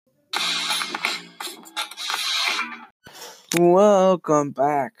Welcome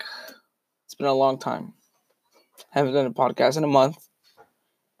back. It's been a long time. Haven't done a podcast in a month.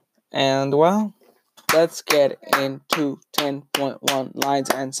 And well, let's get into 10.1 lines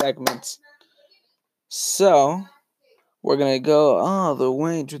and segments. So, we're going to go all the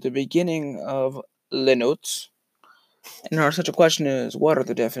way to the beginning of the notes. And our central question is, what are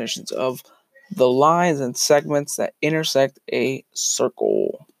the definitions of the lines and segments that intersect a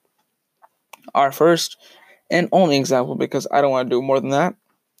circle? Our first and only example, because I don't want to do more than that,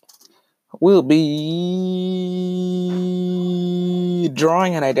 will be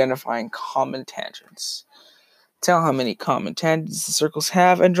drawing and identifying common tangents. Tell how many common tangents the circles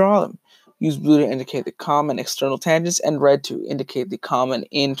have and draw them. Use blue to indicate the common external tangents and red to indicate the common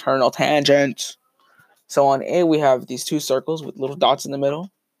internal tangents. So on A, we have these two circles with little dots in the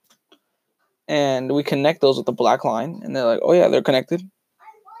middle. And we connect those with a black line. And they're like, oh yeah, they're connected.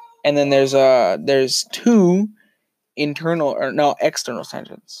 And then there's two external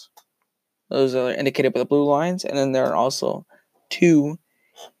tangents. Those are indicated by the blue lines, and then there are also two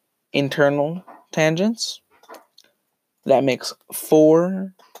internal tangents. That makes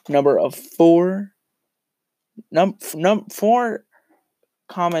four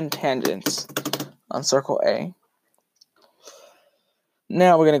common tangents on circle A.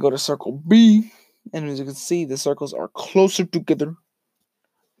 Now we're going to go to circle B, and as you can see, the circles are closer together,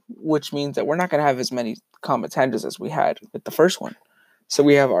 which means that we're not going to have as many common tangents as we had with the first one. So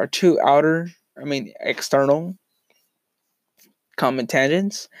we have our two external common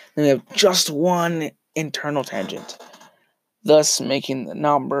tangents, then we have just one internal tangent, thus making the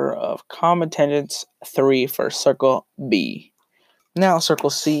number of common tangents 3 for circle B. Now circle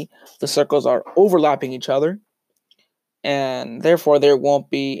C, the circles are overlapping each other, and therefore there won't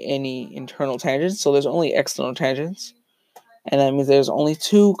be any internal tangents, so there's only external tangents, and that means there's only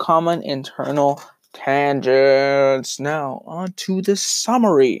two common internal tangents. Now on to the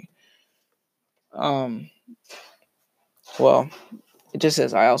summary. Well, it just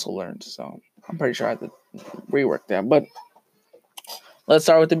says I also learned, so I'm pretty sure I have to rework that, but let's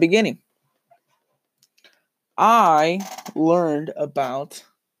start with the beginning. I learned about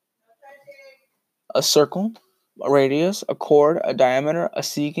a circle, a radius, a chord, a diameter, a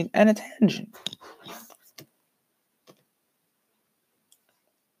secant, and a tangent.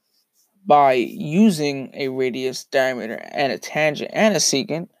 By using a radius, diameter, and a tangent, and a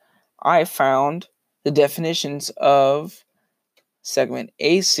secant, I found the definitions of segment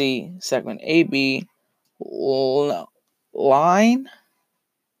AC, segment AB, line?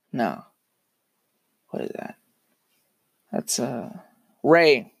 No. What is that? That's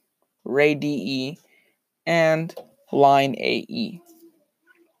ray DE, and line AE.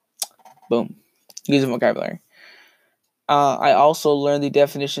 Boom. Use the vocabulary. I also learned the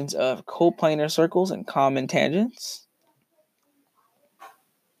definitions of coplanar circles and common tangents.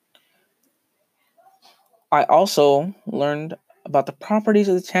 I also learned about the properties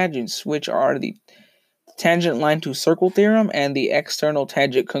of the tangents, which are the tangent line to circle theorem and the external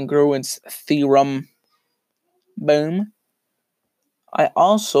tangent congruence theorem. Boom. I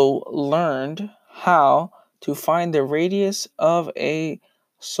also learned how to find the radius of a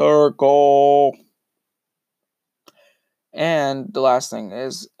circle. And the last thing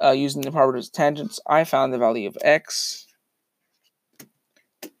is, using the properties of tangents, I found the value of x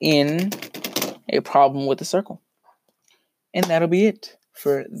in a problem with a circle. And that'll be it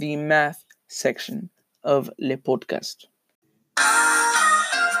for the math section of Le Podcast.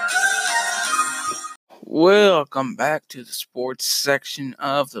 Welcome back to the sports section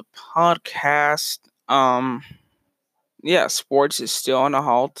of the podcast. Sports is still on a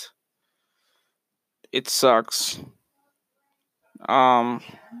halt. It sucks.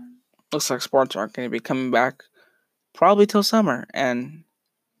 Looks like sports aren't going to be coming back probably till summer, and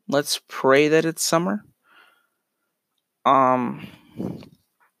let's pray that it's summer. And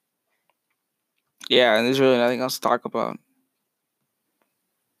there's really nothing else to talk about.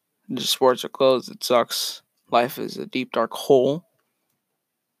 The sports are closed. It sucks. Life is a deep, dark hole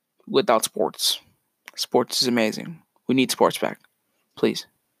without sports. Sports is amazing. We need sports back. Please.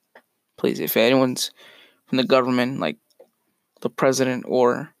 If anyone's from the government, like the president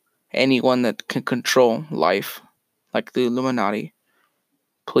or anyone that can control life, like the Illuminati,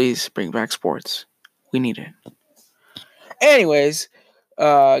 please bring back sports. We need it. Anyways,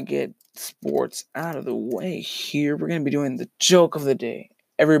 get sports out of the way here. We're going to be doing the joke of the day.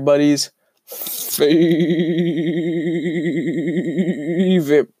 Everybody's favorite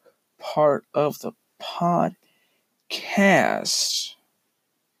part of the podcast.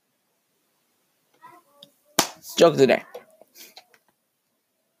 Joke of the day.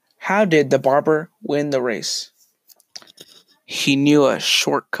 How did the barber win the race? He knew a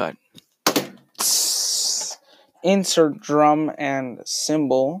shortcut. Insert drum and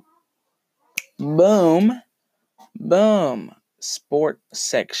cymbal. Boom. Boom. Sport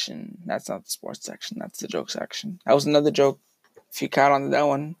section. That's not the sports section. That's the joke section. That was another joke. If you count on that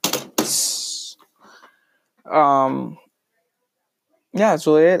one. Yeah, that's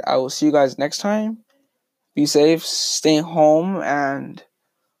really it. I will see you guys next time. Be safe. Stay home. And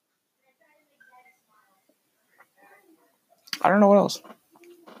I don't know what else.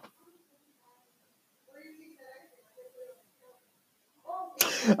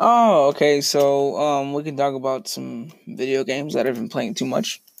 Oh, okay. So, we can talk about some video games that I've been playing too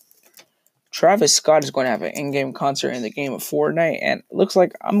much. Travis Scott is going to have an in-game concert in the game of Fortnite, and it looks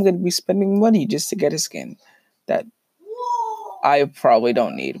like I'm going to be spending money just to get a skin that I probably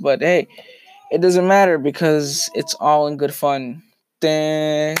don't need. But hey, it doesn't matter because it's all in good fun.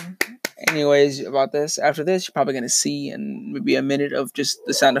 Anyways, about this, after this, you're probably going to see in maybe a minute of just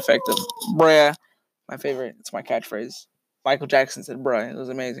the sound effect of bruh. My favorite. It's my catchphrase. Michael Jackson said bruh. It was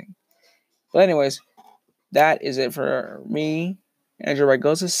amazing. But anyways, that is it for me, Andrew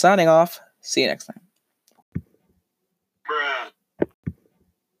Ragosa, signing off. See you next time. Bruh.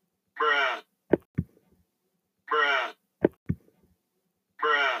 Bruh. Bruh.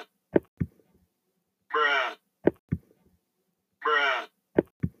 Bruh. Bruh. Bruh.